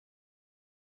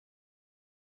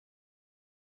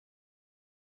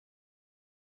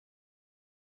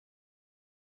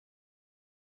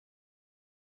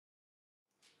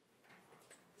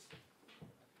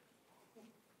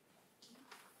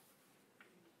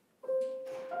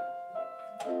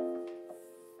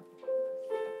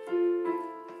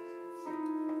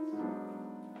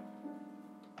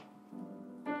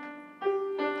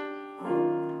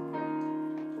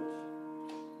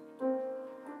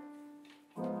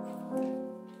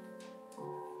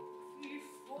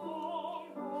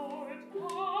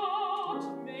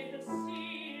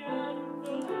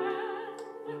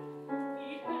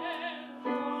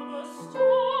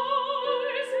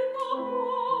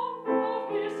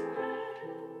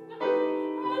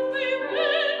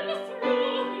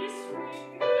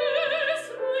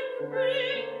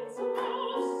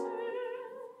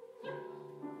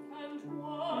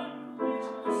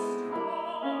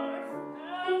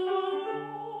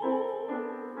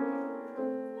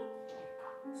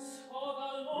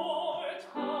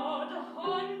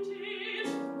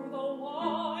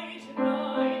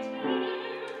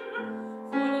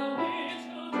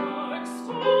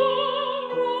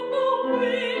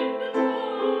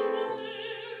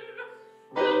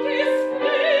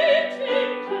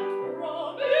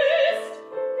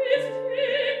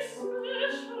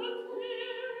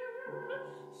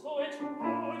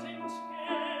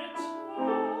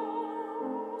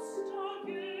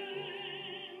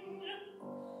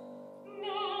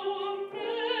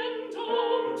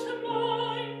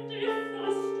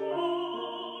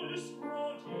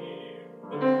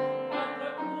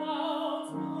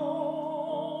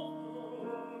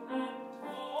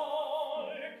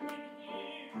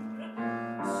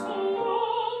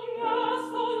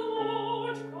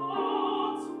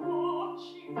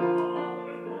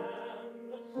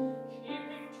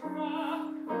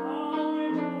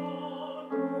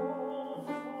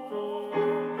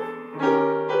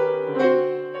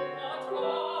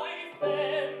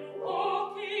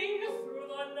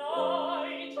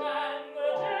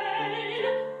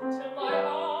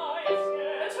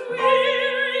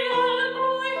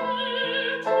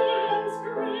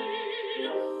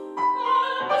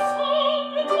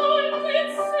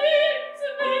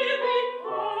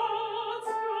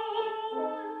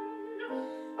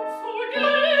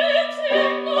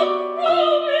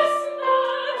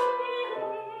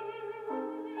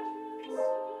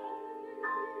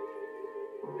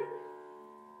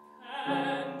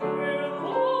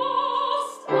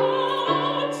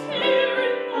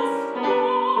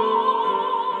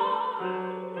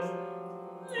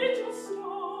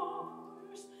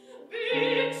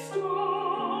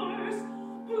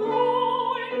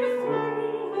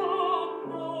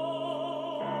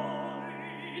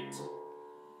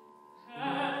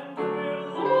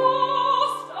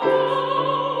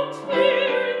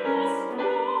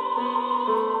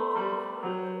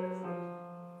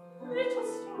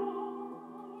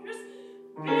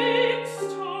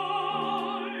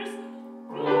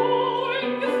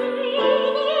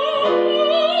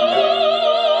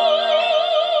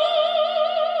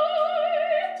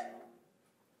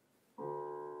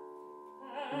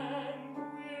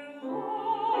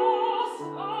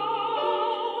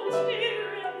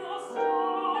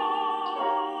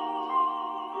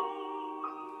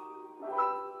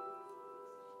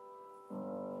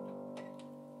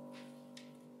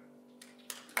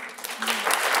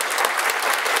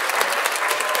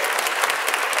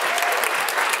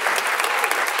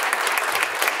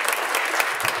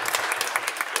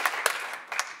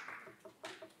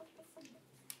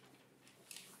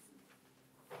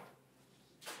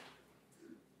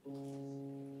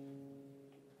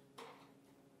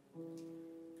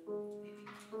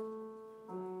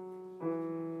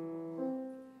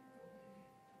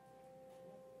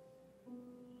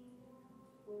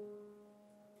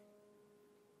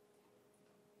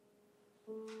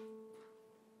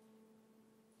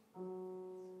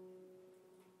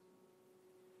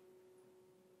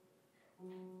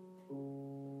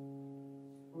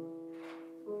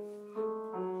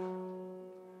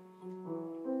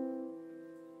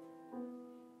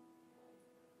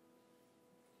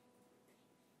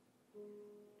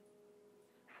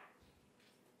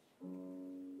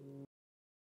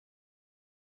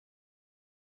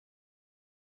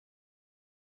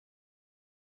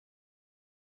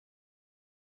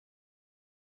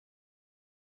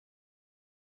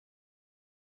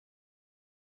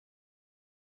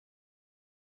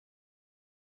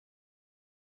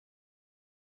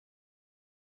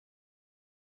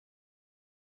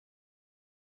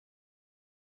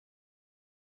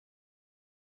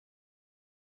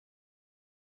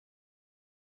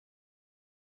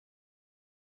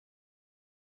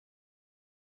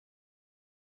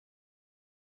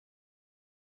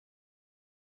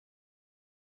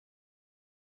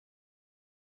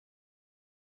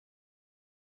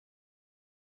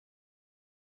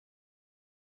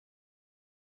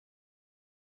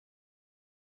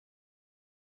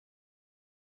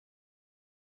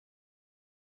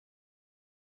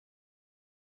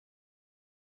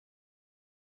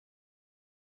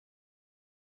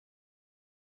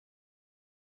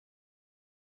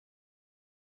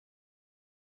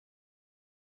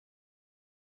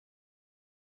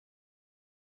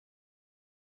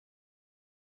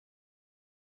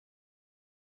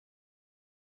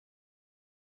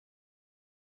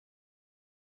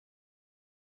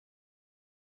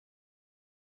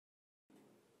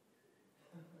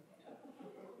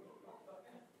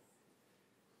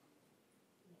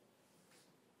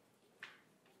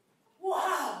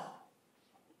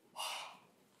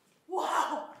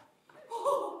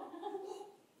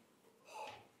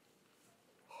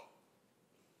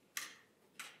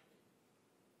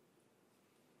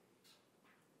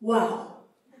Wow.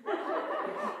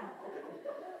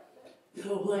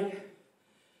 So, like,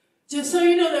 just so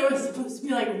you know, there was supposed to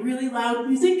be, like, really loud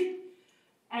music,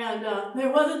 and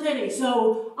there wasn't any,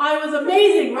 so I was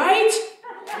amazing, right?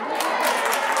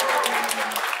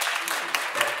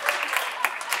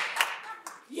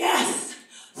 Yes!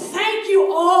 Thank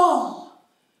you all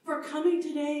for coming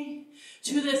today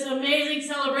to this amazing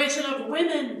celebration of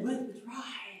Women with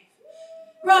Drive,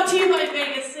 brought to you by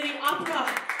Vegas City Opera.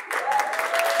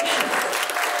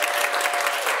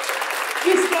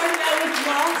 We started out with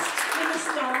Lost in the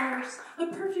Stars, a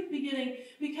perfect beginning,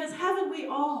 because haven't we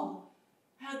all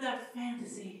had that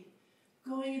fantasy?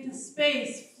 Going into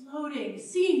space, floating,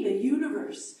 seeing the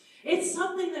universe. It's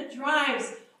something that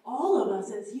drives all of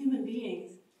us as human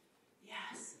beings.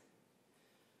 Yes.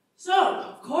 So,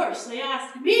 of course, they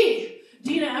asked me,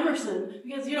 Dina Emerson,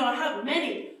 because, you know, I have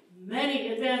many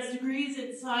advanced degrees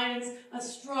in science,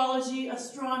 astrology,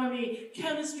 astronomy,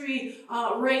 chemistry,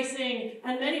 racing,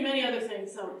 and many other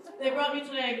things. So they brought me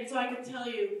today so I could tell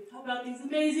you about these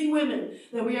amazing women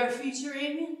that we are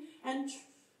featuring and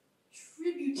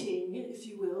tributing, if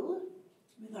you will,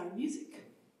 with our music.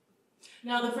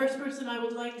 Now, the first person I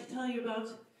would like to tell you about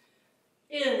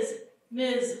is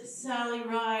Ms. Sally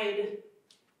Ride.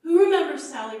 Who remembers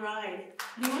Sally Ride?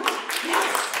 Anyone?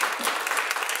 Yes!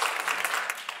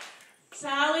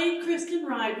 Sally Kristen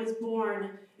Ride was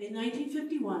born in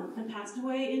 1951 and passed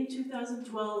away in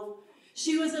 2012.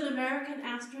 She was an American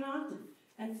astronaut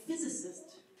and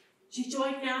physicist. She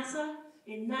joined NASA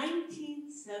in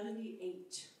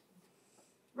 1978.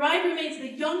 Ride remains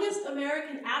the youngest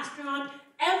American astronaut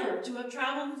ever to have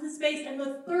traveled into space and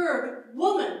the third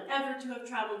woman ever to have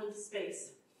traveled into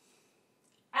space.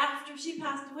 After she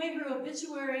passed away, her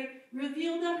obituary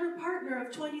revealed that her partner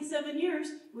of 27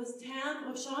 years was Tam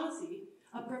O'Shaughnessy,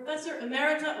 a professor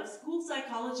emerita of school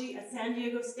psychology at San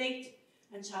Diego State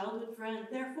and childhood friend.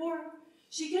 Therefore,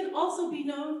 she can also be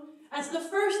known as the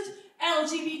first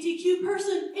LGBTQ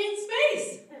person in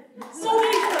space. So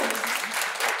many things.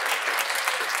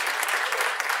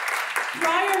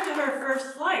 Prior to her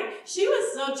first flight, she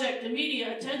was subject to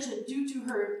media attention due to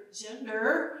her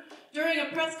gender. During a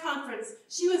press conference,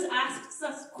 she was asked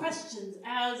such questions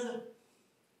as,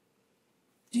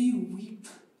 "Do you weep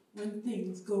when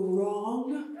things go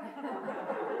wrong?"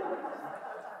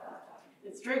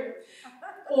 It's true.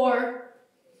 Or,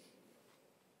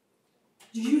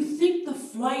 "Do you think the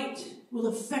flight will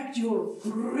affect your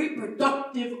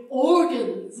reproductive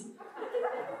organs?"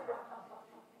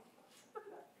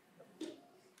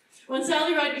 When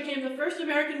Sally Ride became the first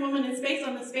American woman in space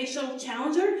on the Space Shuttle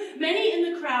Challenger, many in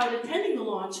the crowd attending the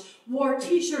launch wore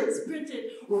t-shirts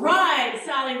printed, "Ride,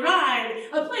 Sally, Ride,"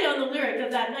 a play on the lyric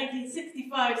of that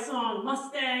 1965 song,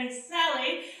 Mustang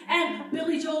Sally, and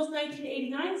Billy Joel's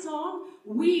 1989 song,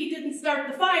 "We Didn't Start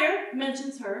the Fire,"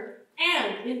 mentions her,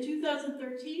 and in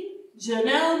 2013,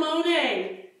 Janelle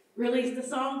Monáe released a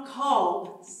song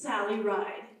called Sally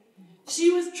Ride.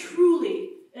 She was truly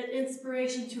an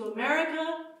inspiration to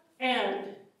America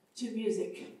and to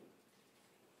music.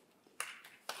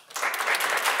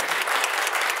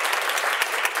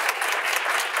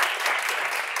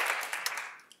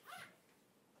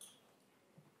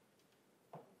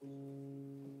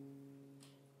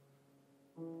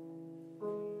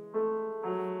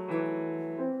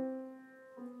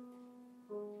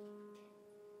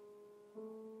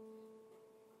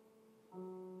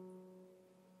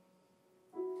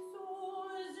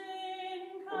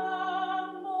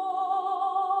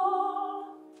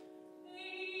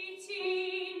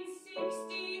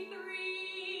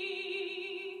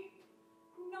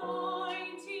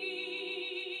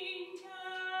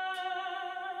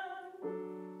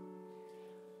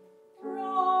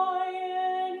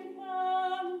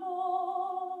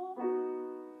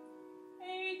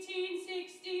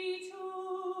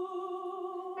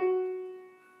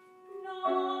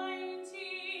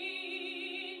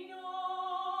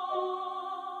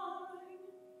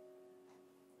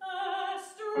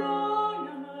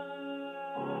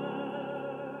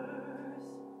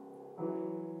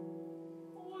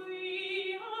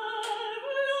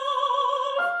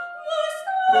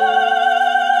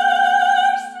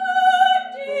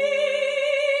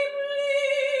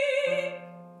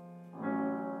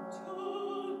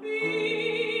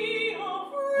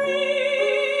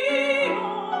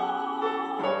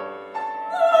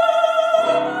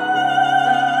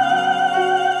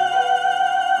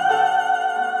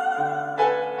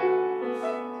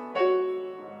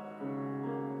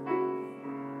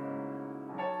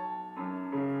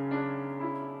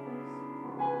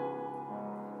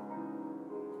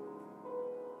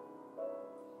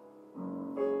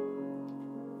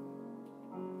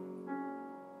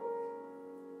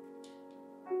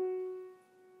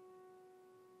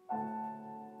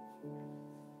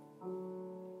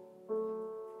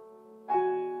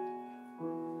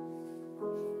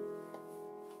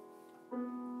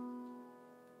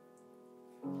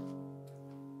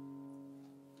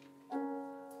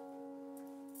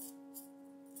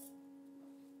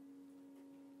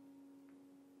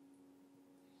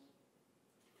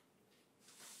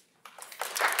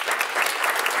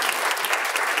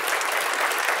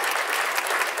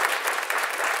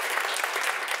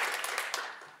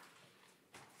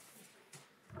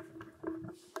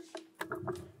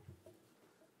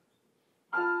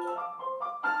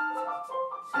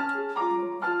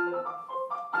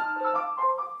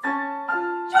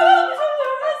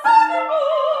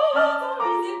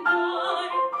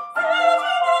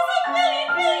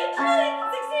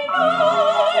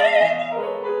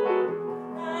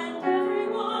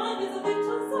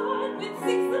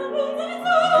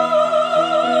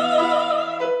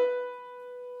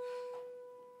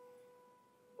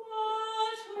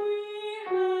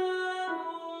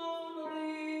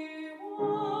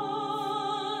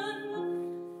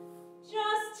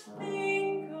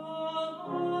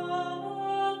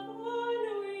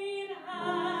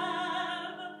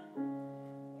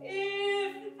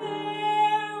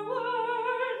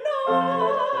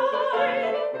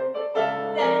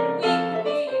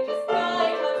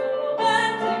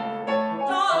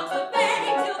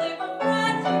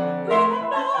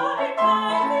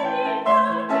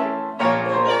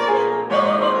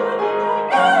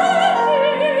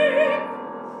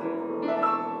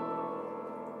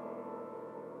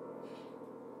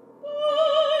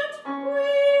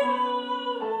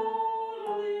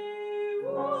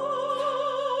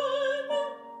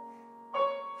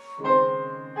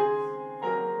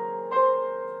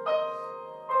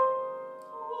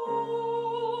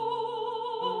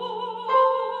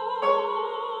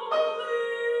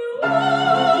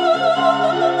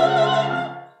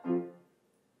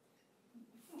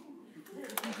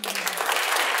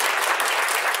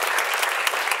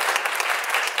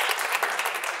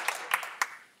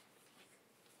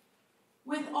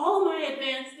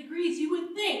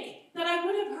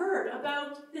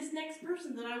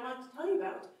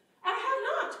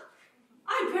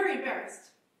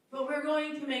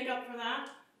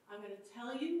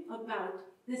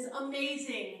 This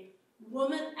amazing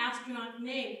woman astronaut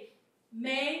named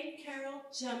Mae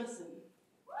Jemison.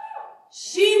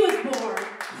 She was born.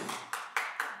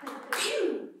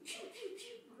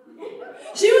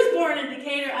 She was born in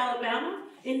Decatur, Alabama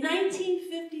in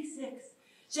 1956.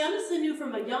 Jemison knew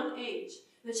from a young age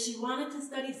that she wanted to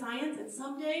study science and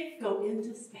someday go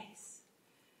into space.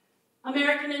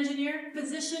 American engineer,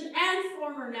 physician, and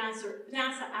former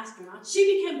NASA astronaut,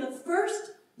 she became the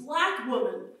first Black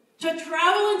woman to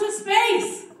travel into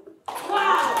space.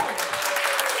 Wow!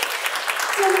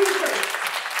 So who's first?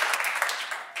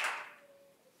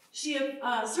 She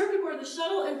served aboard the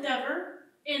shuttle Endeavour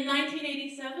in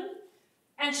 1987,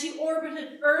 and she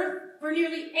orbited Earth for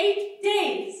nearly 8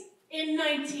 days in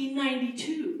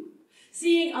 1992.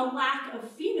 Seeing a lack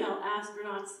of female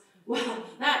astronauts, well,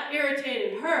 that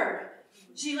irritated her.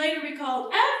 She later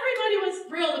recalled, everybody was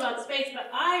thrilled about space, but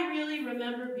I really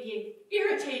remember being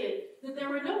irritated that there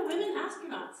were no women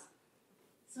astronauts.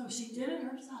 So she did it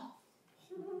herself.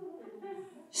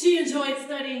 She enjoyed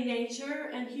studying nature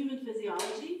and human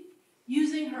physiology,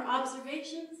 using her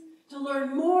observations to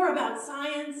learn more about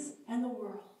science and the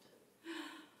world.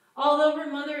 Although her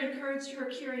mother encouraged her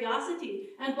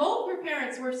curiosity, and both her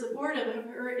parents were supportive of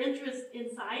her interest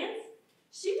in science,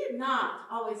 she did not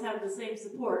always have the same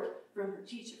support from her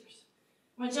teachers.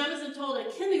 When Jemison told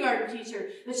a kindergarten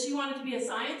teacher that she wanted to be a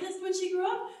scientist when she grew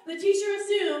up, the teacher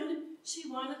assumed she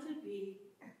wanted to be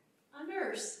a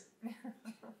nurse.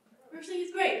 Nursing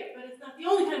is great, but it's not the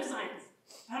only kind of science.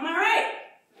 Am I right?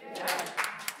 Yeah.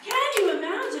 Can you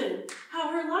imagine how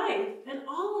her life and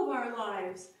all of our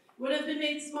lives would have been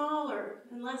made smaller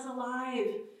and less alive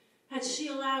had she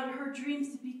allowed her dreams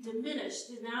to be diminished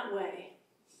in that way?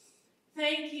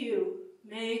 Thank you,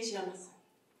 Mae Jemison.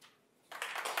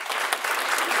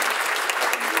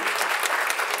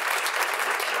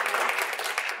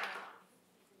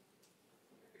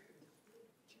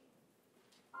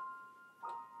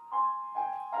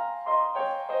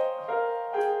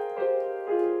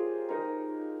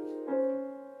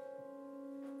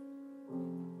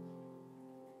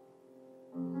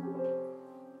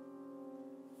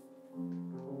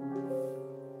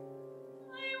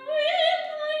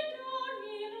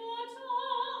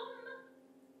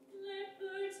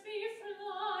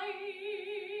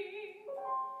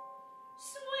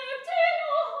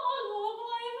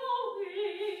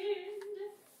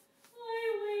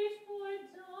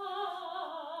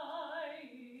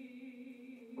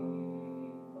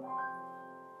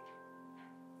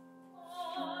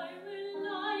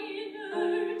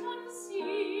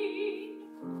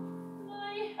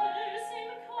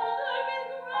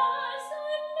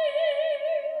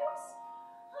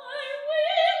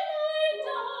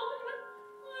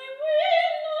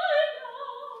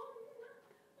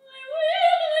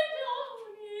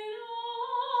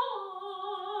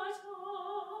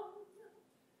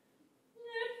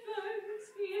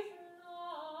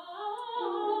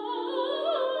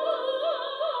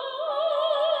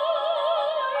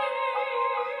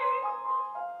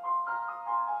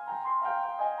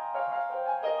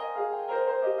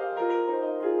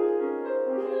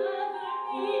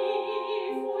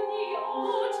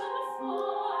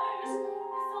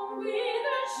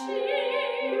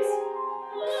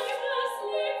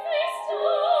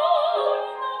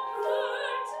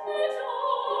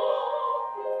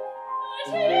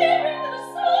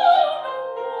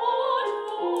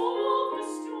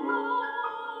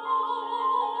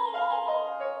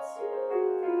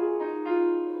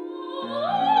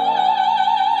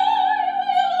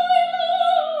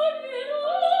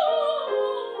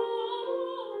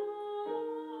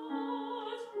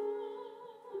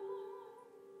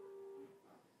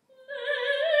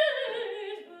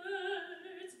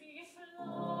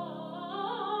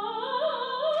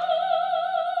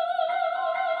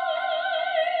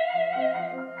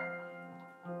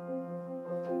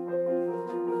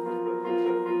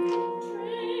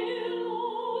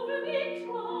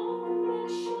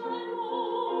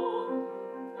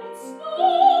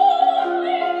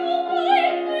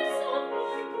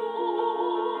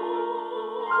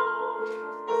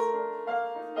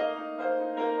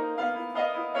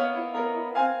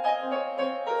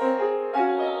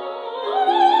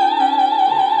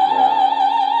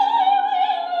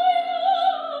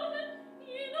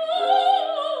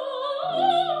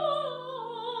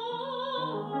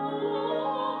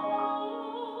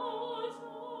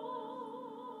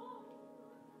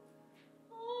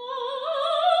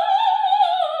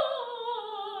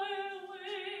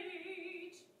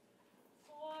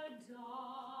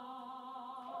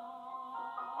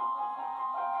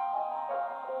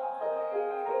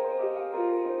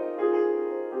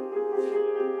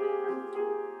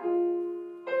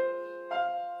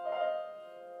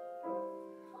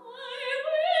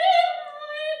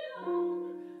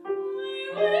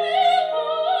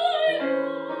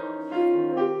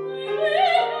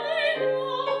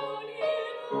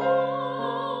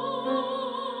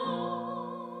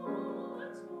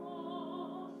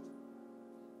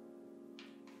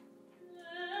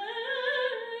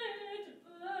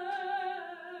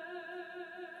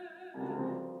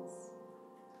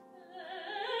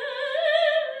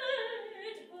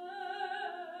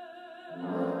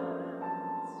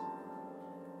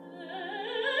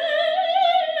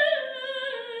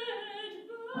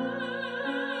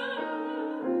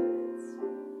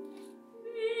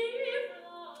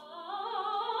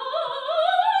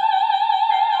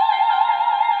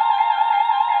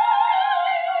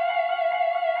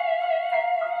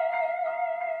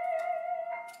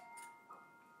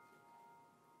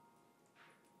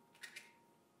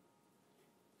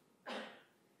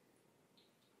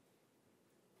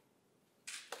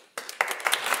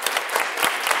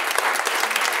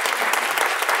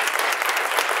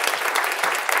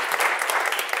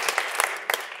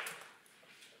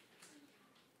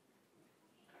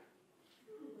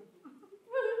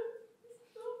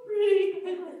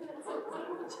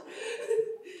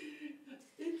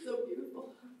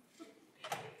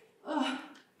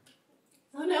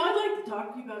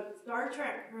 talk to you about Star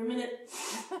Trek for a minute.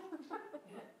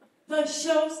 The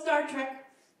show Star Trek.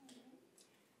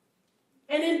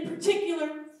 And in particular,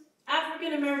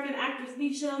 African-American actress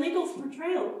Nichelle Nichols'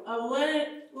 portrayal of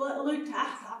Lieutenant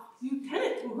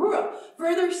Uhura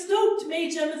further stoked Mae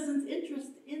Jemison's interest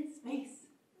in space.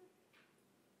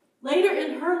 Later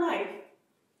in her life,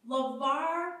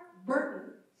 LeVar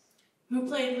Burton, who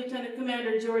played Lieutenant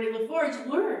Commander Geordi LaForge,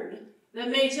 learned that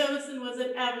Mae Jemison was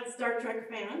an avid Star Trek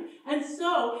fan, and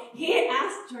so he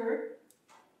asked her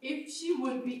if she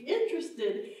would be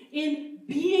interested in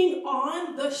being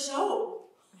on the show.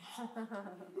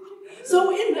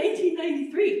 So in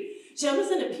 1993,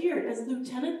 Jemison appeared as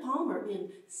Lieutenant Palmer in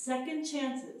Second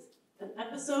Chances, an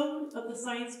episode of the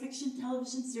science fiction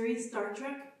television series Star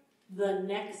Trek, The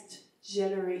Next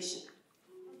Generation.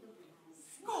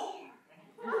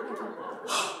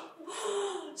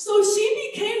 So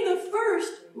she became the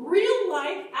first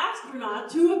real-life astronaut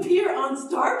to appear on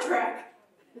Star Trek.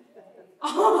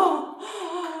 Oh,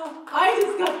 I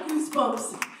just got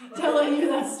goosebumps telling you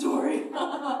that story.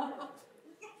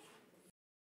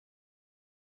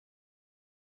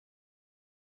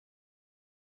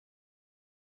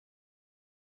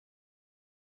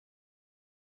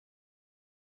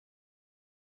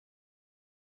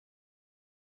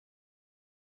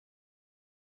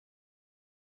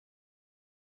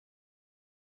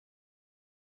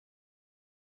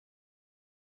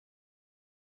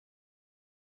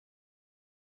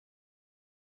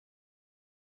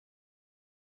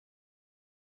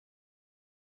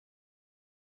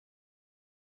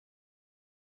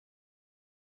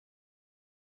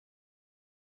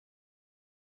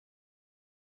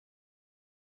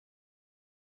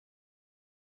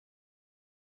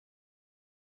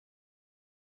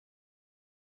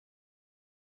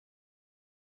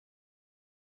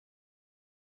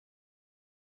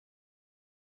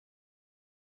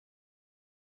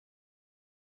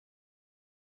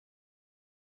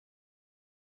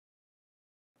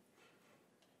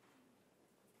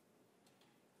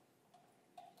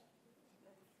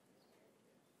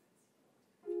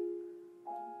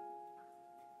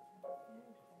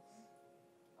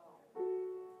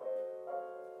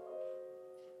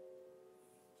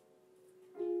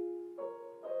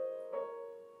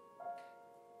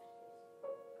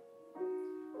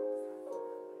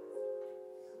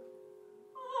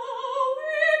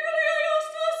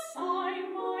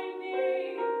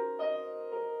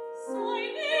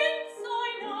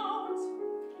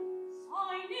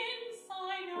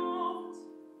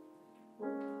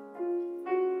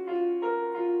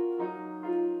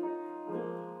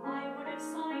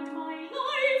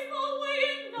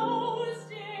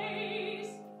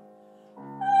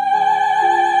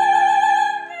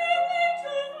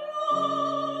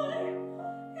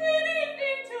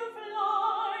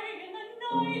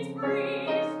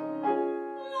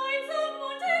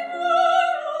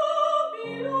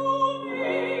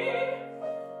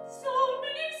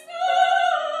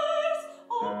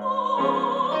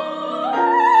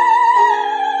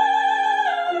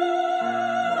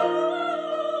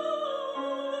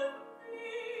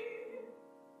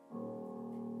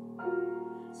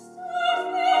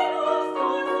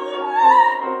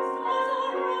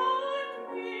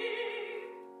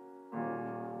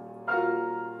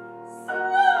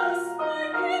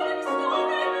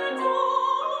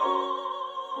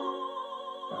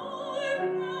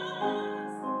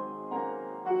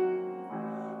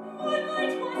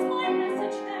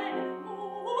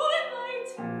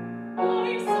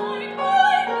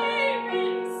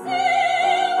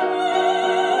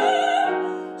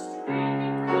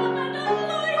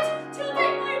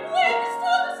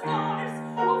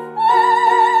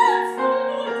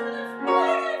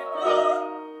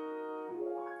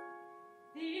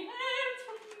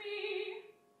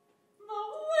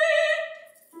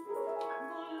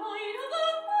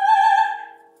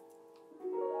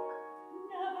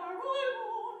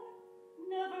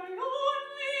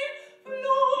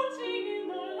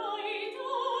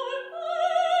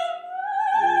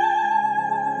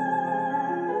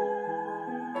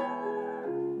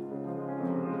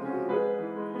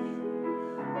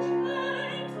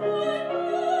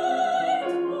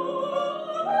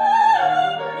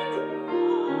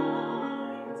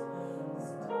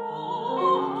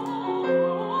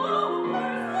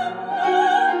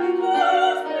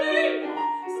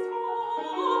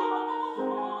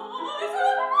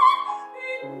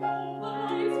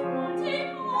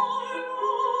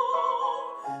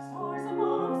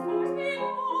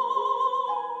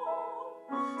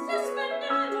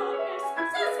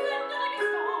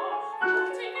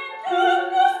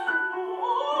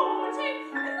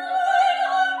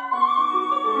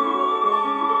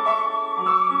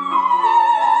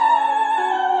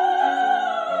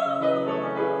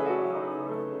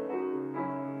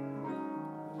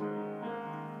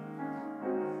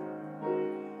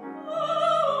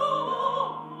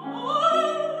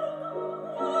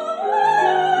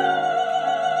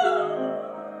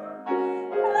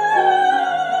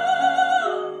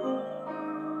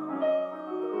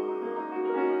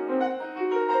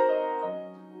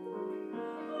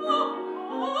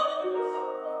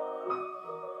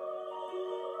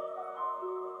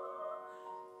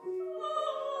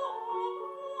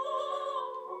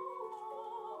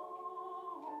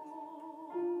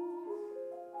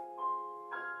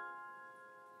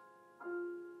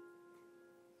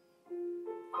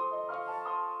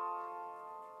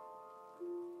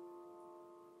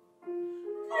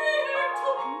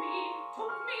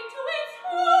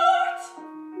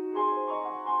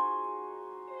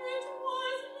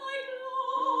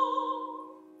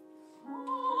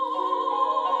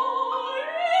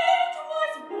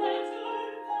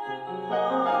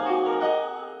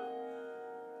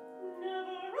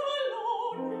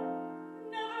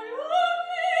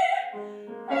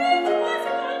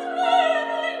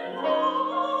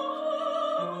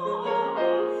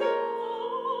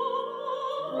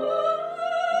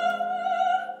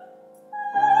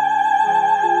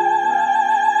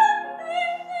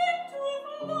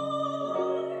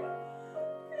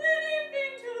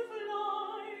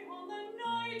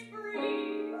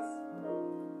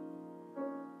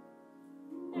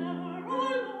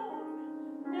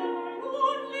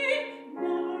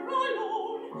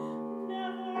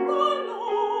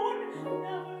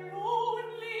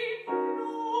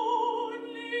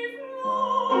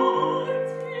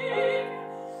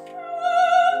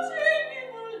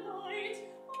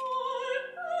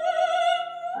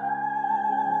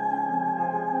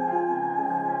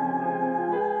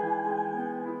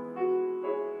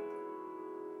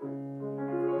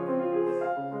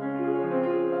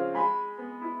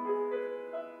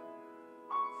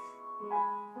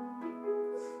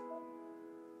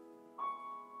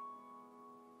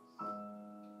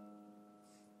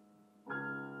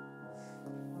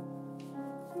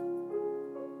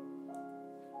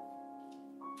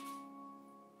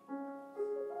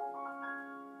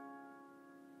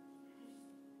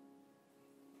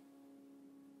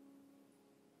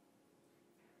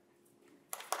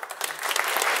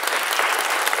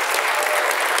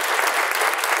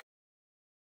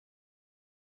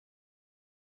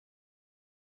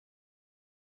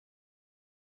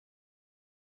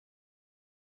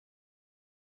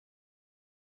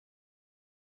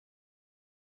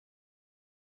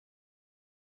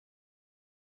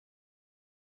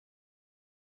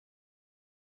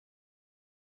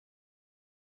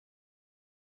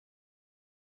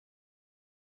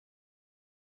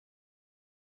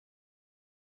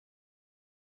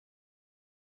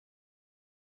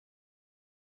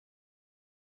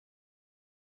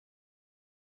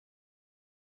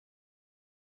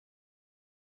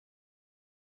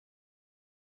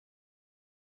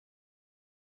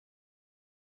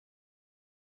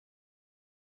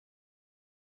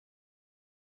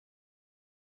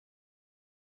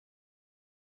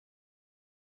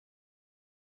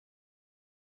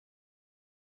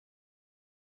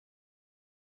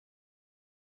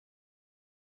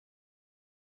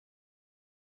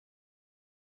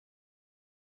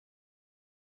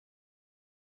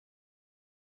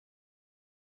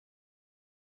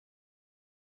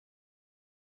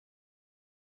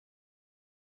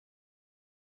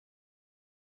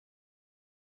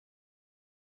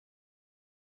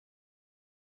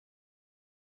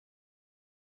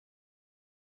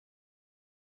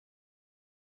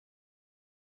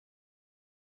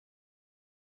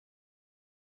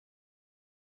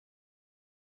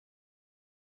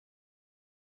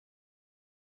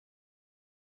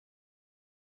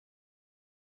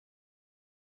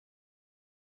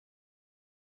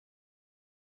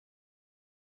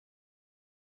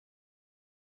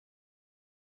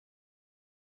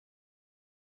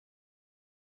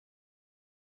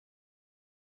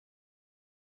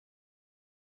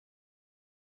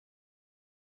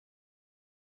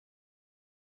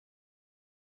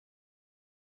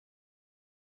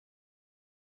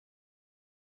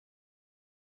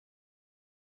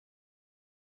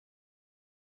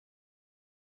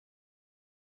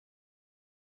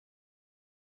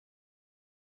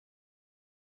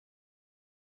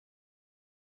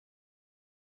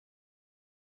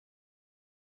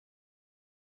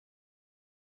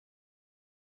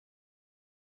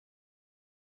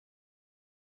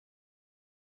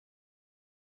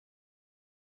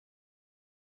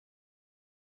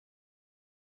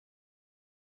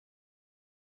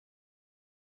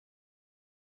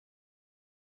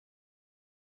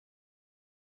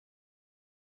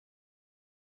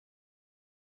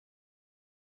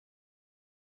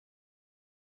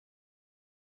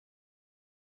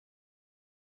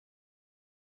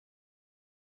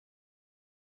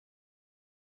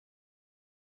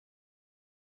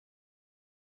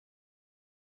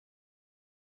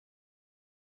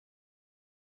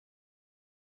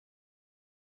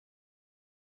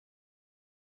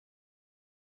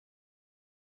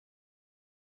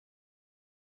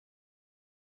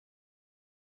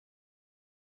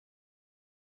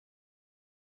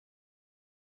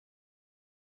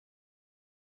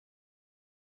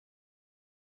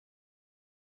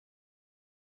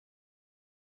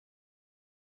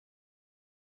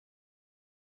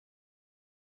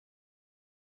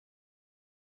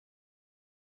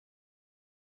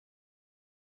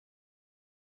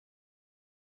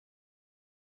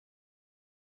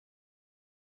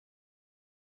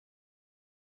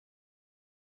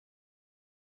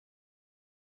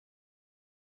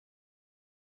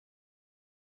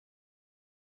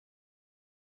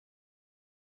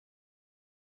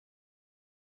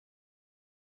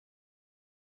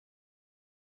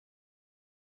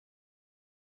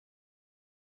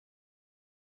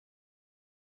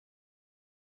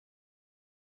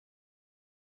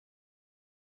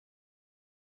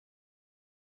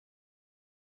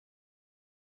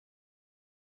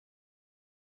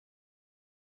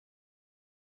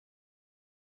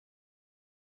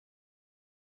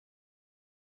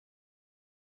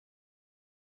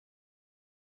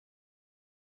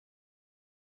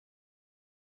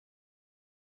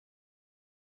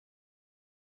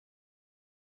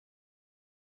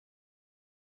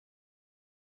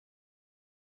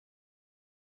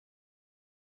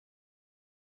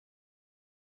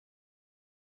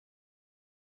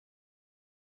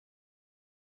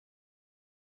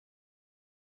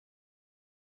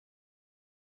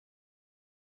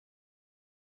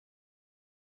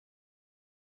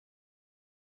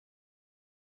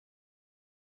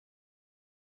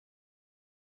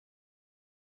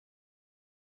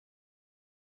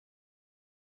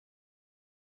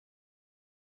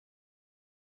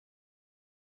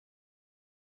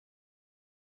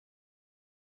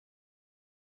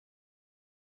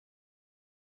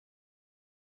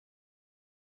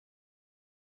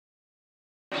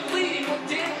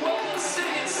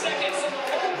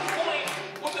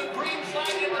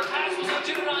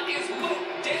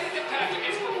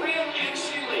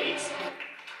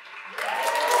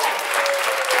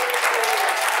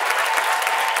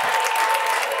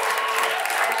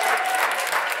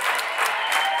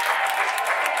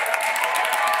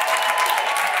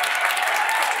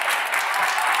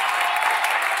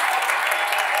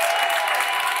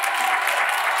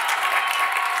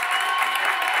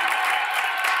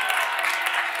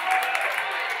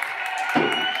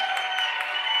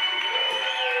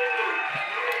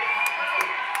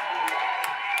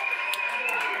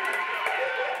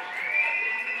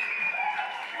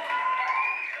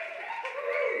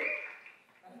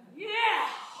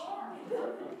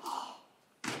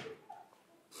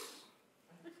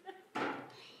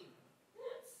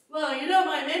 Well, you know,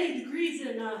 my many degrees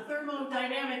in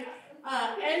thermodynamic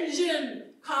engine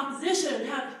composition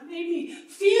have made me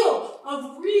feel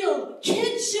a real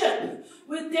kinship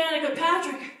with Danica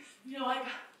Patrick. You know, like,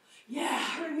 yeah,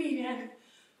 her and me, man.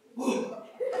 Whoa.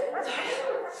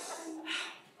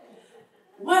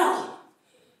 Well,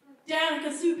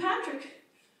 Danica Sue Patrick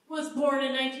was born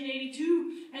in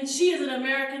 1982, and she is an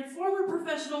American former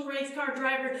professional race car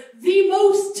driver, the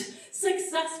most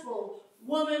successful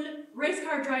woman race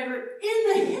car driver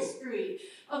in the history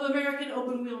of American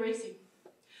open wheel racing.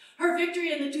 Her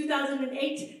victory in the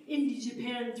 2008 Indy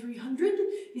Japan 300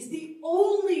 is the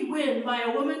only win by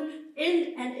a woman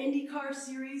in an IndyCar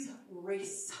Series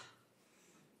race.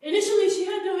 Initially, she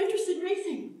had no interest in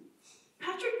racing.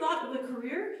 Patrick thought of a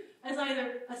career as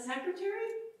either a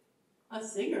secretary, a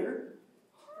singer,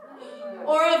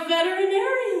 or a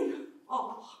veterinarian.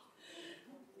 Oh.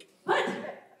 But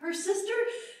her sister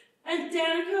and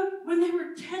Danica, when they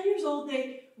were 10 years old,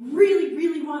 they really,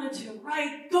 really wanted to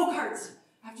ride go-karts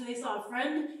after they saw a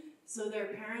friend, so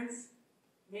their parents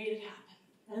made it happen.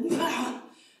 And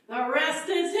the rest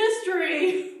is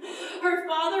history. Her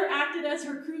father acted as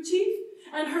her crew chief,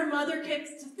 and her mother kept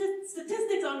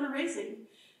statistics on her racing.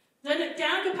 Then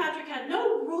Danica Patrick had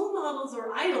no role models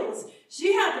or idols.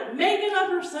 She had to make it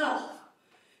up herself.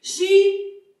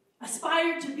 She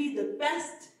aspired to be the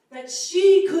best that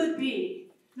she could be,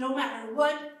 no matter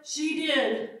what she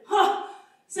did. Huh,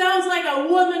 sounds like a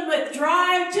woman with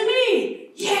drive to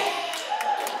me. Yeah!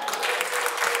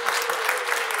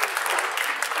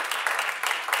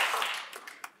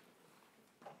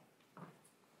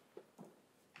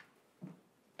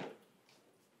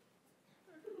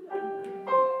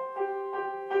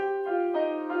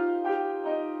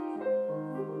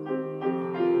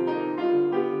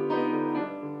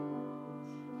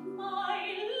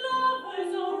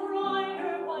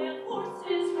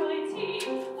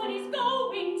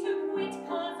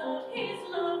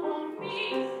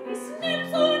 He's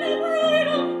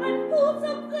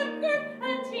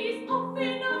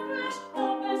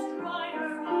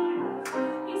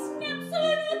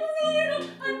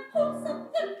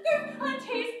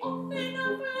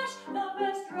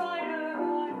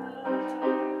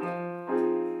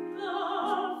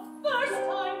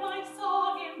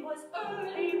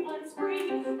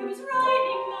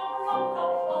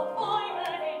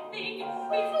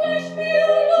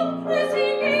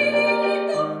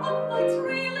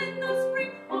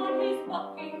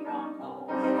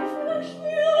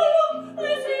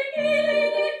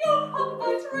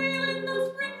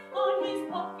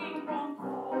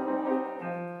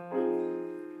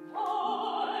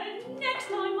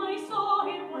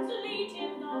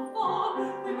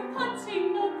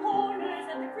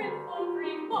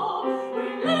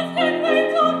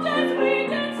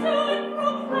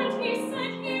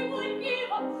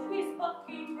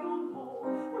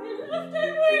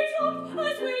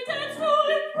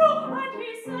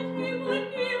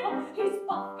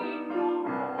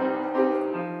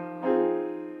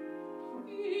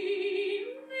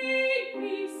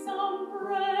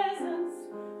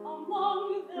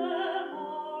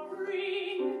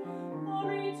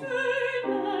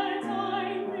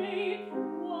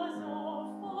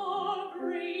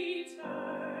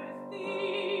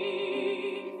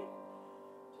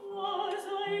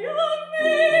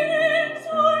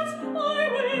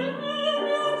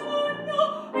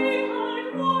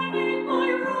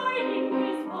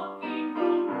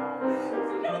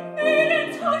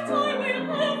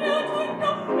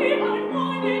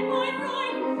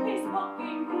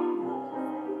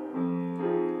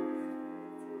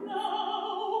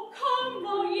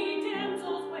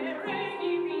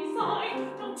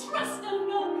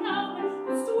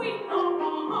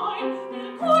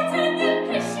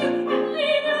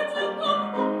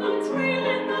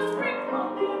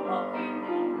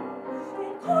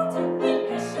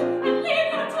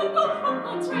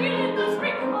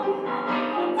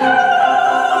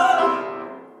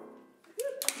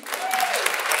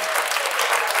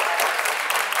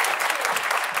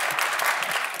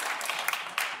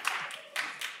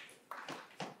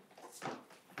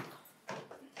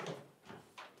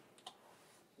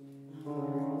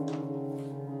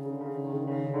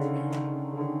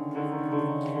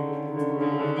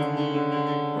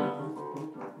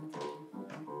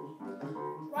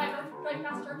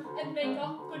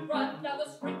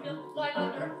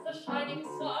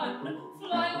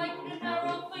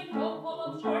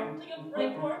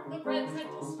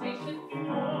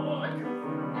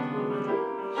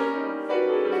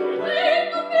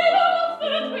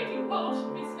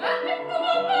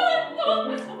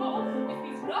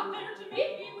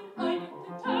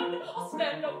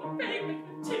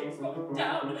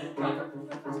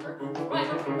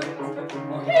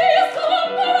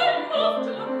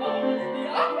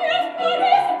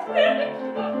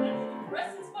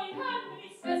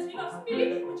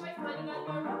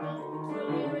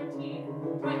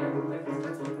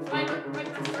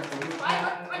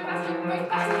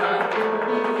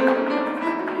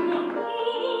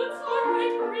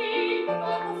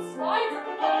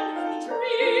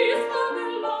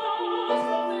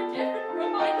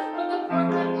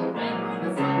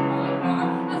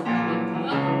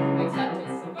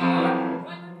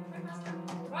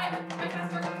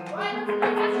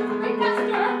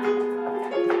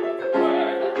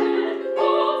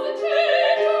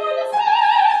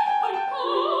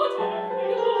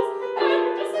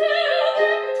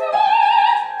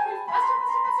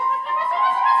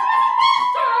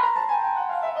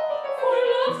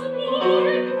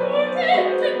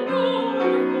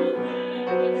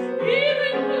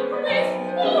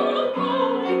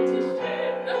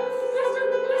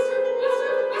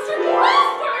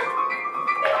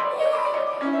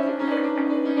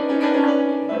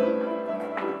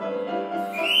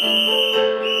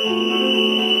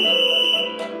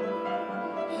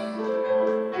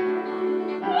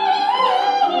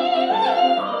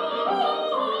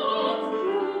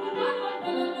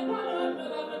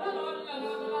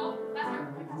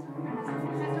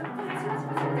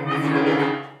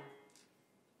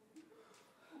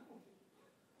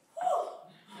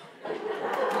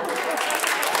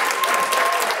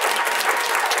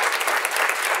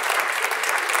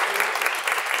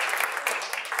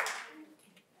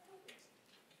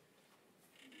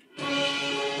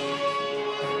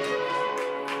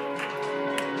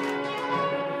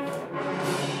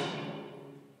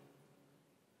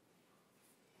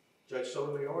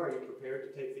you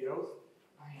prepared to take the oath?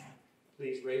 I am.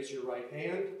 Please raise your right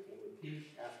hand and repeat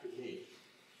after me.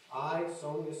 I,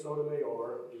 Sonia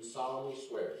Sotomayor, do solemnly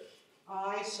swear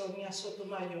I, Sonia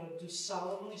Sotomayor, do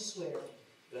solemnly swear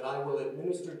that I will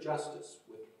administer justice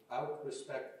without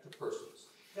respect to persons,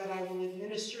 that I will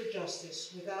administer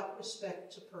justice without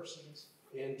respect to persons,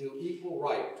 and do equal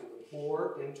right to the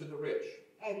poor and to the rich,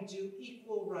 and do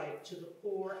equal right to the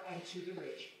poor and to the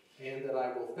rich, and that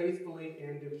I will faithfully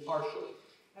and impartially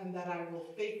and that I will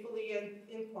faithfully and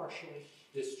impartially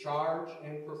discharge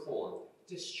and perform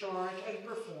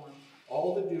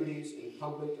all the duties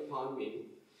incumbent upon me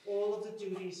all of the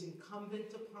duties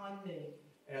incumbent upon me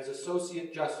as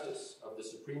Associate Justice of the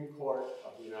Supreme Court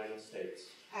of the United States,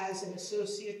 as an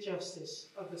Associate Justice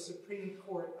of the Supreme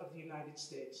Court of the United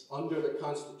States, under the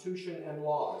Constitution and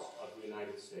laws of the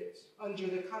United States. under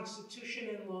the Constitution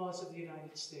and laws of the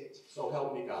United States. So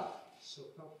help me God. So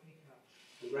help me God.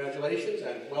 Congratulations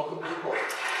and welcome to the court.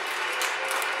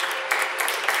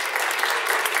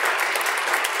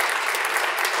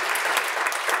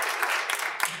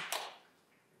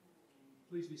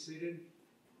 Please be seated.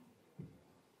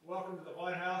 Welcome to the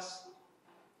White House.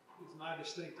 It is my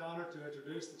distinct honor to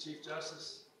introduce the Chief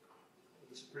Justice of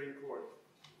the Supreme Court.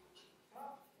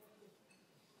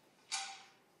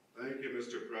 Thank you,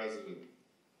 Mr. President.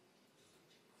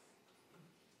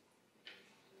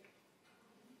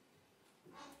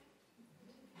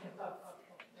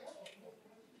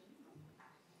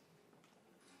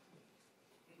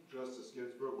 Justice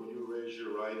Ginsburg, will you raise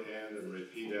your right hand and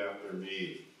repeat after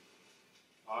me?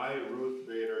 I, Ruth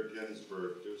Bader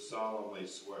Ginsberg, do solemnly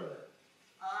swear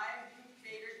I, Ruth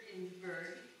Bader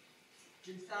Ginsberg,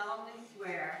 do solemnly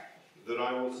swear that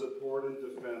I will support and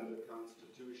defend the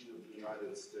Constitution of the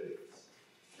United States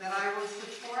that I will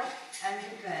support and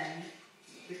defend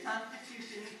the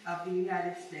Constitution of the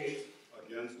United States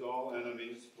against all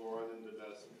enemies, foreign and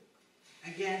domestic,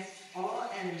 against all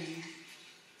enemies,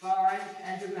 foreign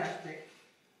and domestic,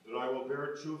 that I will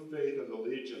bear true faith and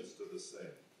allegiance to the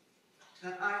same,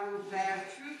 that I will bear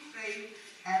true faith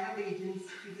and allegiance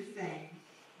to the same,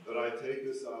 that I take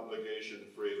this obligation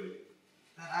freely,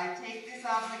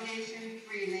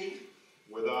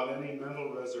 without any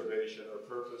mental reservation or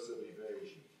purpose of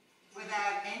evasion,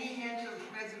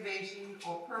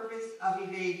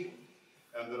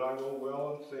 and that I will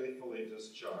well and faithfully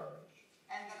discharge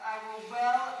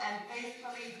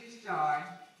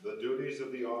the duties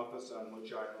of the office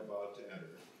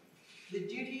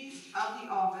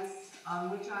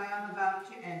on which I am about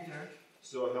to enter.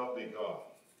 So help me God.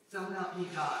 So help me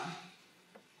God.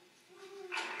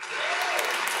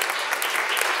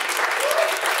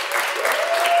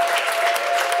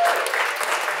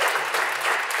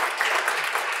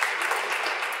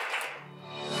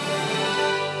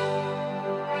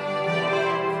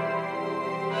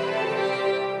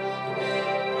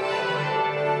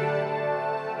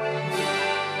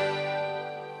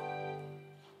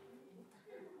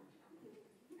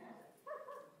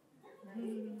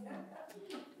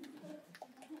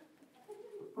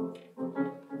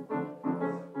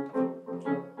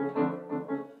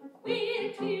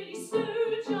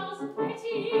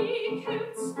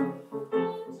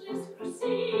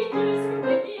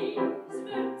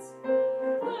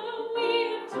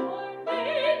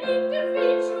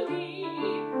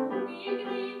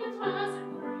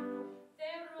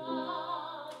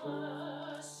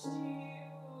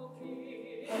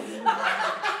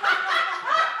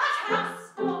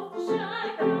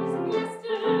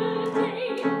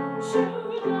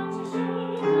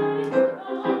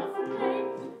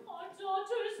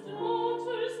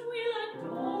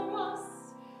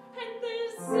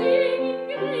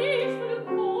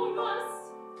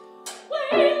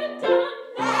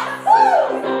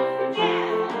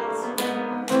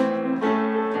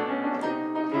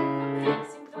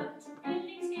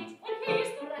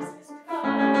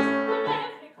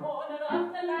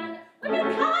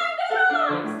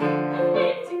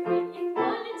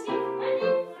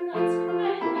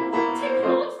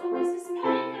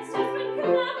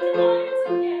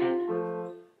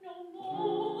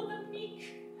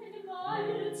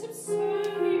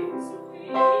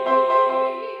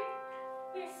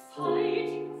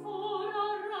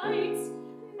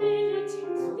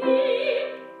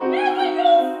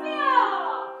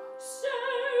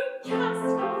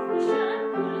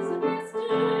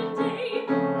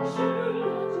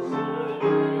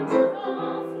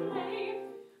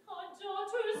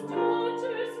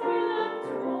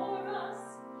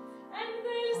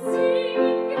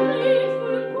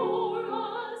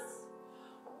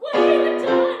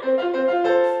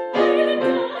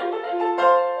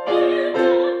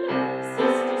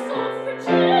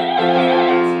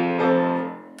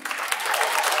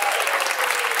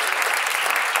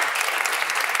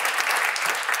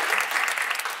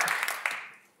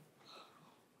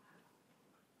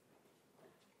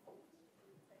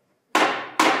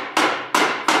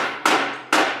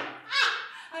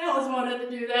 Mona to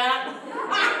do that.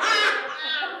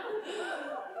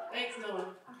 Thanks, Noah.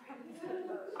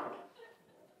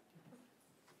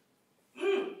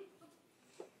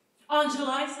 On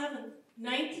July 7th,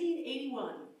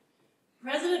 1981,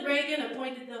 President Reagan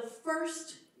appointed the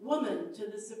first woman to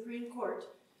the Supreme Court,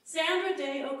 Sandra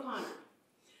Day O'Connor.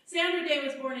 Sandra Day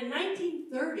was born in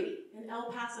 1930 in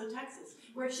El Paso, Texas,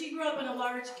 where she grew up in a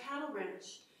large cattle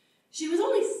ranch. She was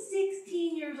only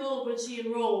 16 years old when she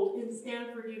enrolled in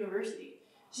Stanford University.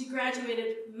 She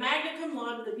graduated magna cum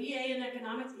laude with a BA in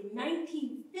economics in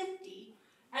 1950,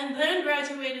 and then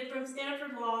graduated from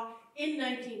Stanford Law in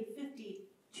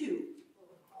 1952.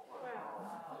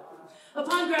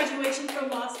 Upon graduation from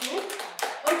law school,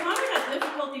 O'Connor had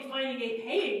difficulty finding a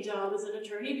paying job as an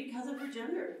attorney because of her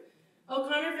gender.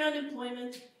 O'Connor found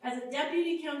employment as a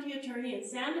deputy county attorney in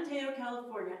San Mateo,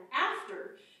 California,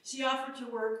 after she offered to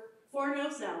work for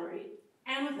no salary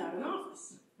and without an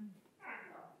office.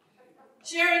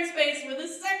 Sharing space with a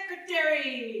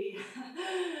secretary.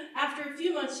 After a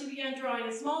few months, she began drawing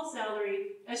a small salary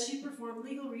as she performed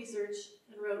legal research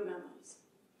and wrote memos.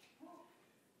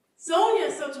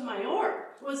 Sonia Sotomayor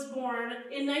was born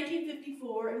in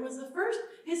 1954 and was the first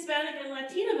Hispanic and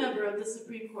Latina member of the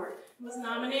Supreme Court. Was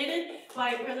nominated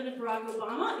by President Barack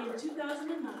Obama in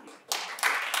 2009.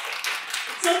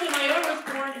 Sotomayor was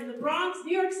born in the Bronx,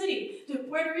 New York City, to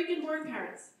Puerto Rican-born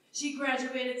parents. She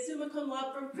graduated summa cum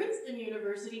laude from Princeton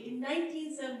University in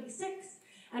 1976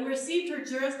 and received her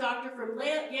Juris Doctor from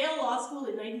Yale Law School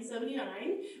in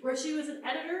 1979, where she was an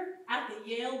editor at the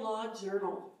Yale Law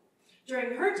Journal.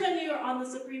 During her tenure on the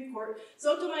Supreme Court,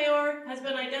 Sotomayor has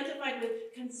been identified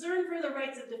with concern for the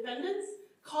rights of defendants,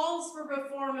 calls for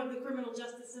reform of the criminal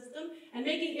justice system, and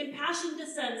making impassioned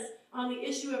dissents on the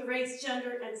issue of race,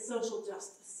 gender, and social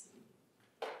justice.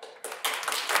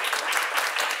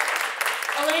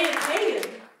 Elena Kagan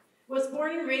was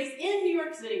born and raised in New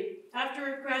York City.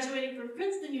 After graduating from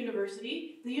Princeton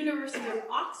University, the University of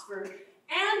Oxford,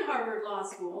 and Harvard Law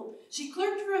School, she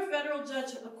clerked for a federal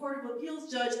judge, a Court of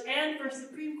Appeals judge, and for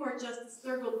Supreme Court Justice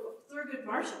Thurgood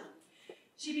Marshall.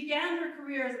 She began her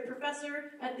career as a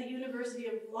professor at the University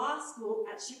of Law School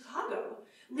at Chicago,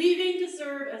 leaving to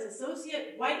serve as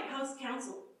Associate White House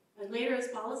Counsel, and later as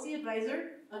policy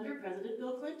advisor under President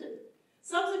Bill Clinton.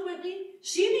 Subsequently,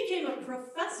 she became a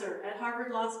professor at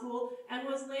Harvard Law School and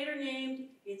was later named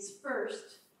its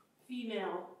first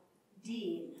female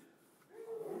dean.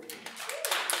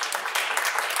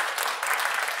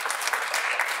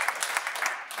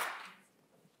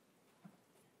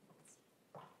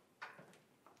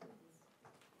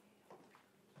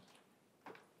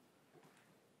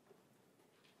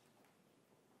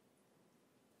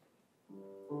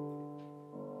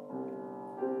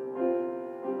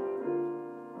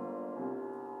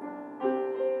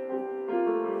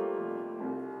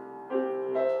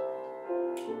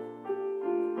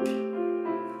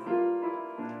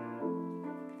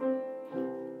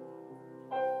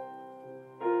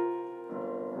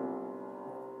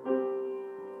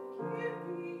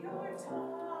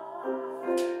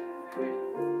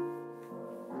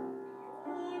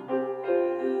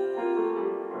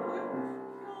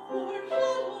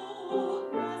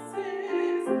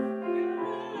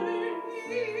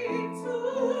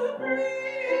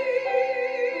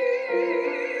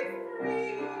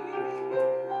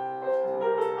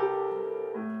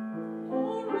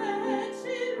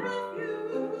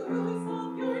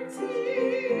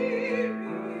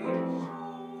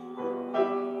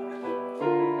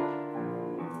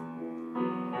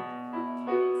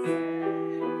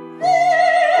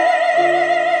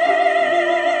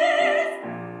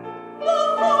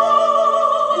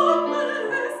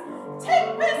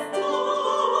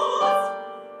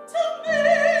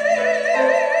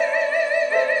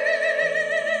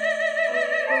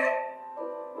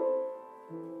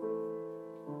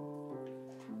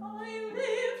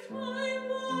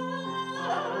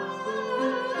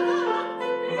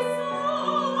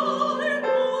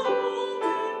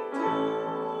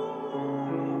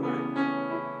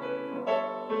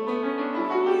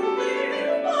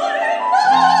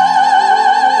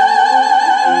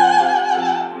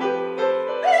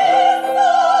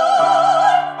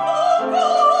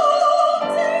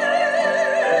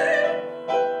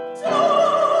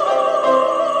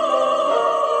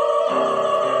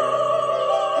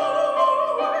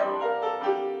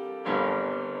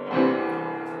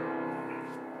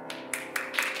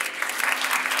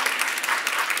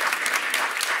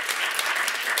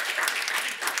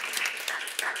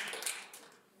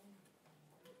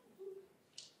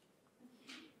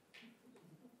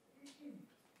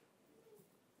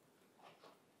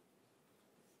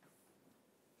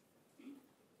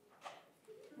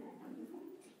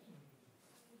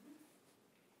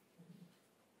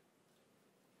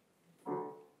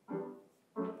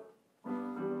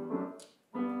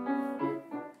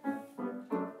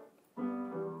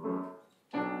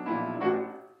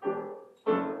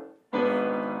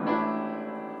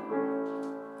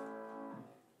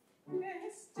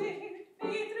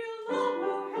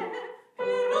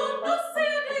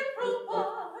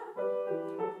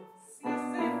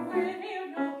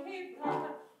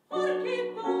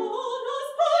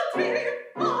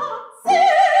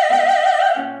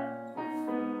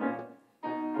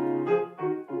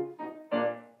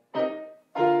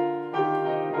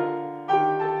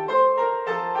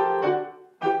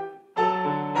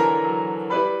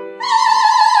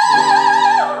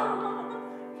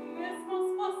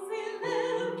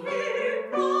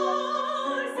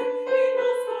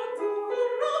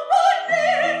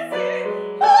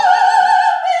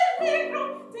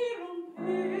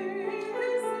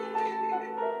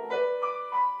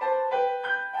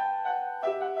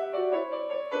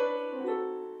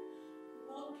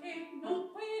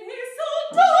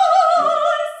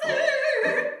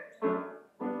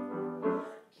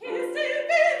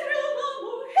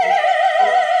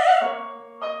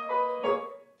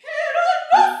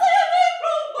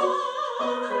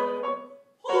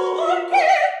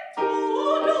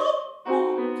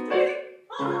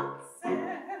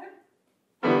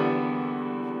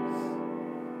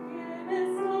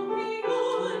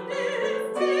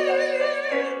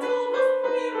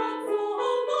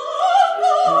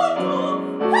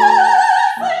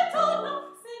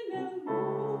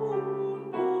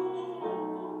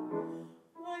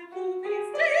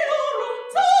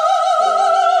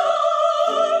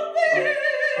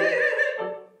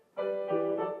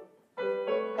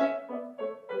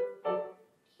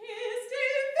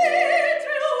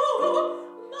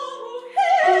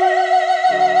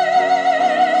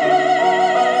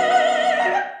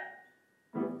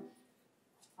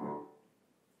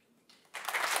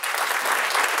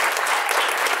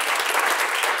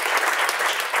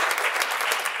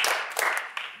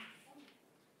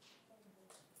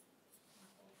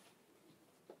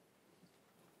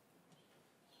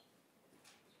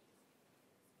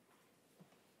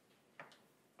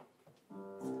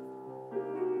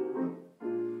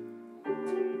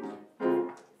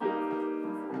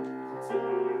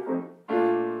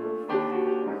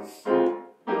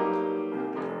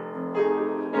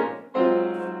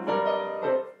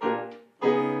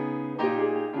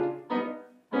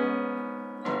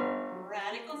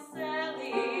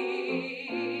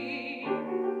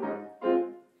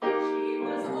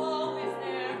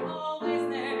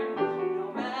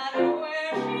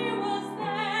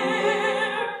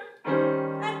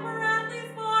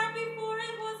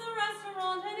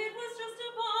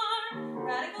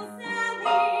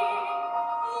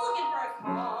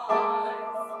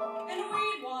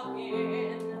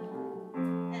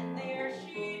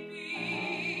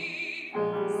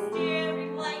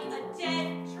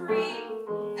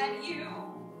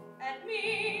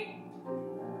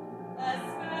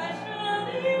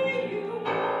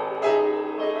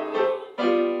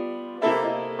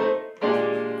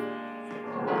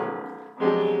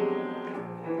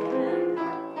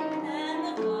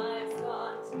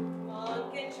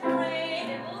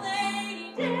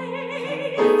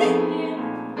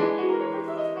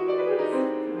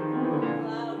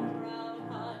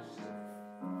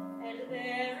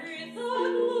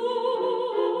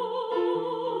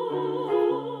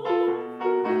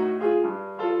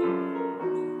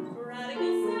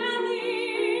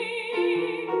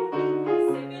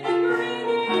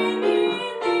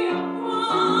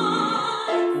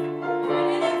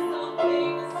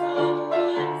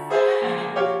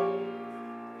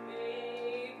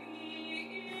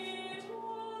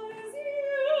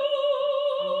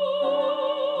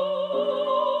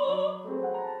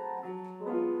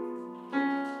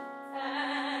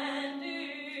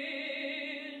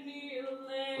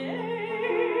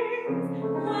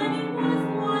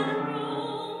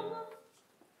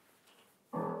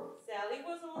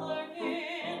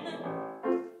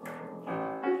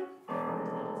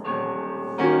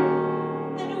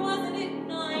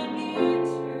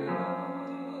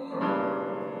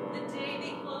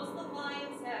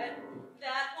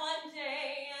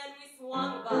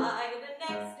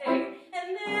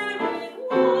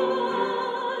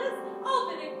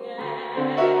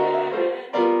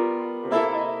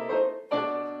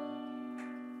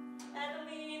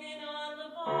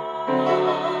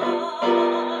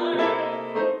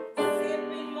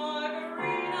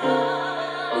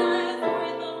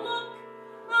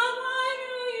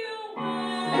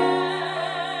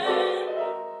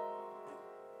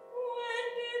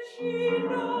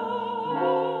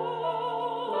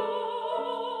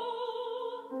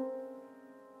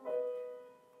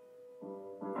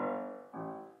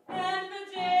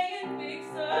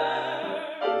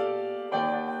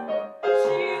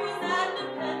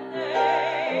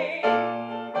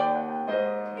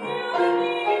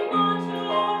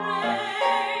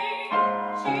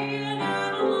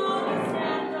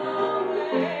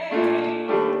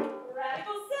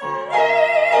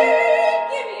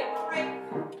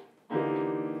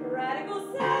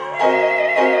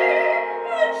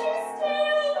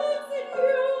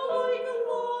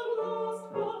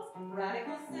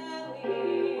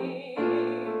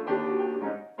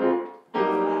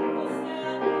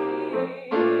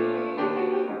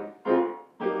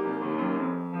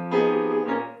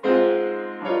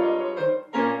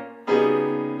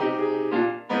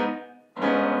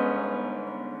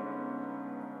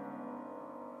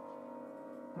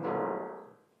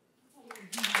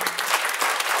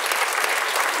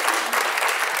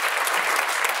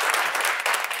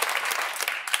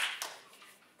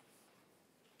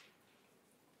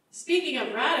 Speaking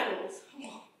of radicals,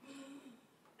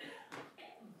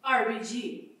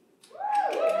 RBG.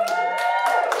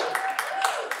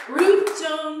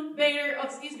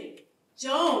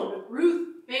 Joan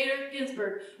Ruth Bader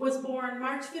Ginsberg was born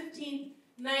March 15,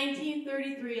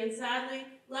 1933, and sadly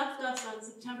left us on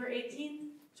September 18,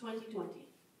 2020.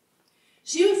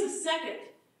 She was the second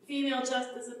female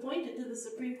justice appointed to the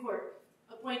Supreme Court,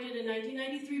 appointed in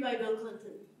 1993 by Bill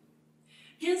Clinton.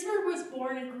 Ginsberg was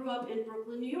born and grew up in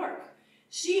Brooklyn, New York.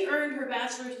 She earned her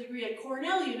bachelor's degree at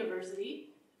Cornell University,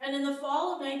 and in the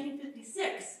fall of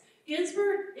 1956,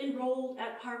 Ginsberg enrolled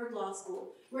at Harvard Law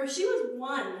School, where she was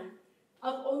one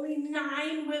of only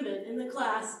 9 women in the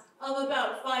class of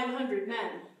about 500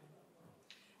 men.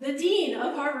 The dean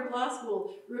of Harvard Law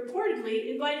School reportedly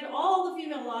invited all the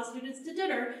female law students to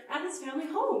dinner at his family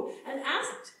home and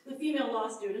asked the female law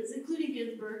students, including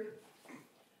Ginsberg,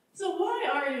 "So why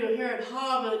are you here at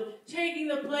Harvard taking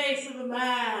the place of a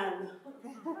man?"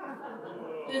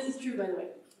 This is true, by the way.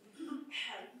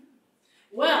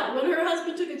 Well, when her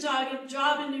husband took a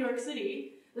job in New York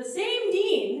City, the same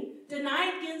dean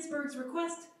denied Ginsberg's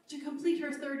request to complete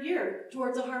her 3rd year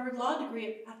towards a Harvard Law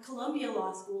degree at Columbia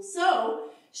Law School.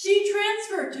 So she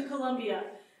transferred to Columbia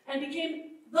and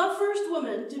became the first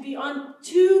woman to be on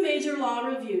 2 major law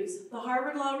reviews, the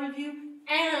Harvard Law Review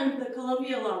and the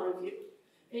Columbia Law Review.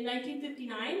 In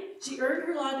 1959, she earned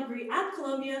her law degree at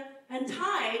Columbia and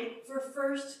tied for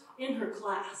 1st in her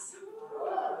class.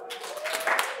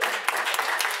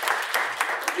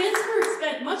 Ginsberg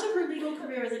spent much of her legal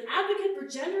career as an advocate for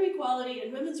gender equality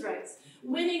and women's rights,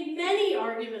 winning many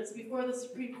arguments before the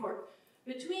Supreme Court.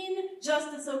 Between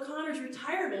Justice O'Connor's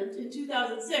retirement in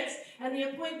 2006 and the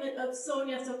appointment of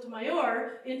Sonia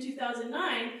Sotomayor in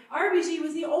 2009, RBG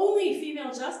was the only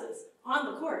female justice on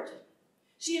the court.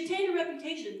 She attained a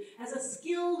reputation as a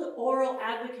skilled oral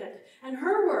advocate, and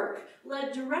her work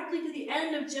led directly to the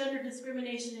end of gender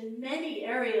discrimination in many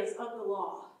areas of the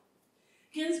law.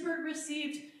 Ginsberg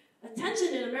received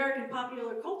attention in American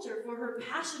popular culture for her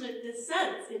passionate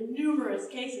dissents in numerous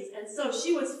cases, and so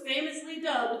she was famously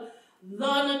dubbed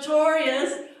the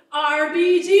notorious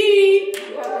RBG.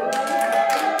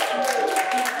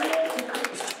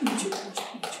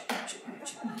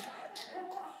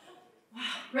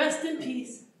 in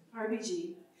peace,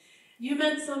 RBG. You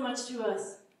meant so much to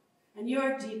us, and you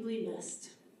are deeply missed.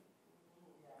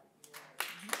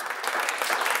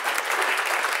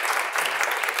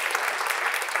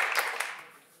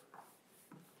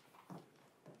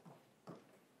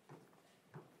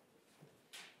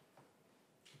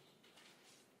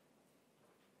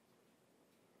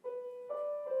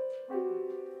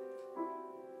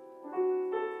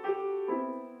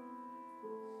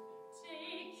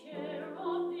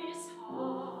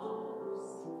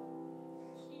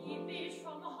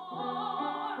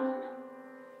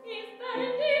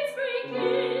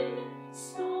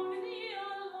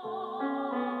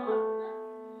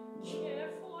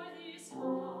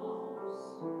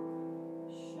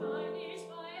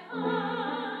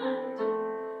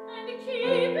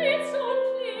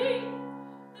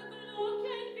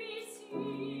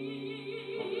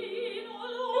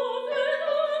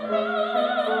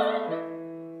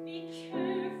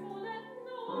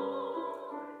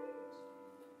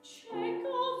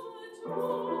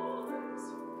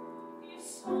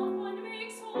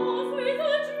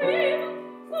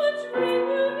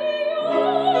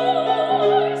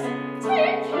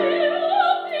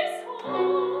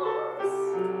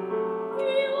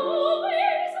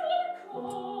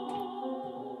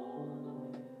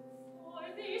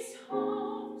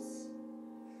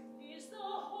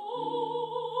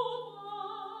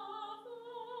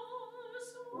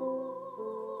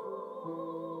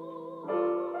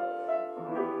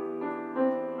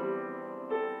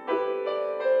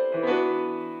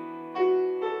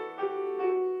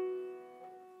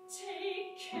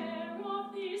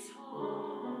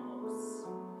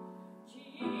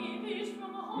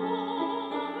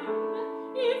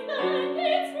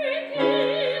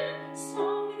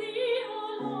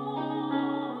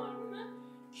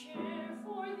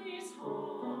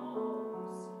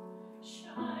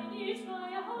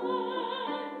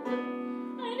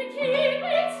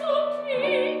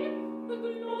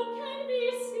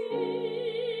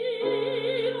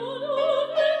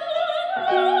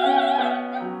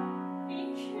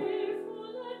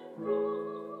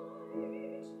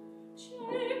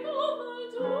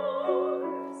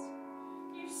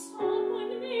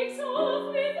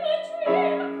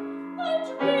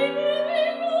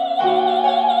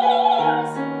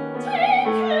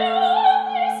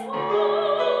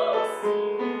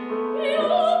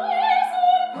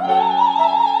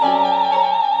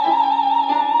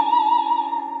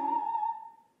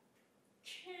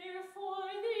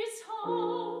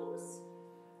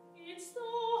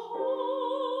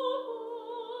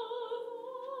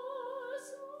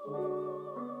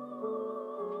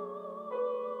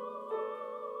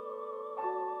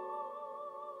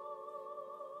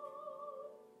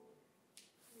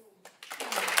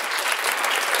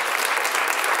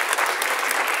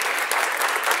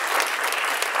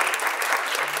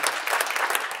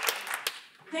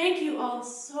 Thank you all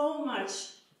so much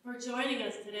for joining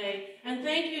us today, and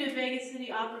thank you to Vegas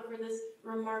City Opera for this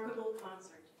remarkable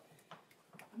concert.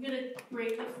 I'm going to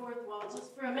break the fourth wall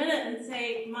just for a minute and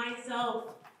say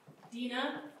myself,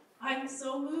 Dina, I'm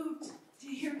so moved to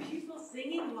hear people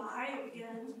singing live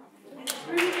again. It's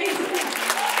pretty amazing.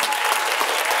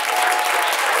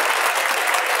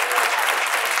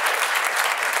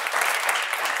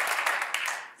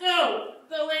 So,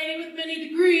 the lady with many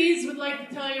degrees would like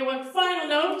to tell you one final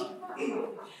note.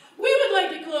 We would like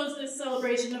to close this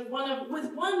celebration with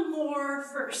one more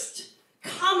first.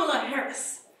 Kamala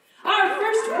Harris, our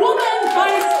first woman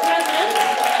vice president,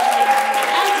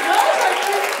 as well as our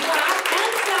first Black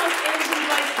and South Asian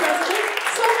vice president.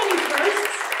 So many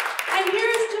firsts. And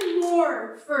here's to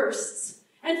more firsts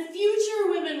and future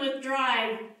women with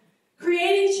drive,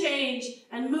 creating change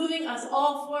and moving us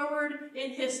all forward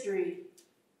in history.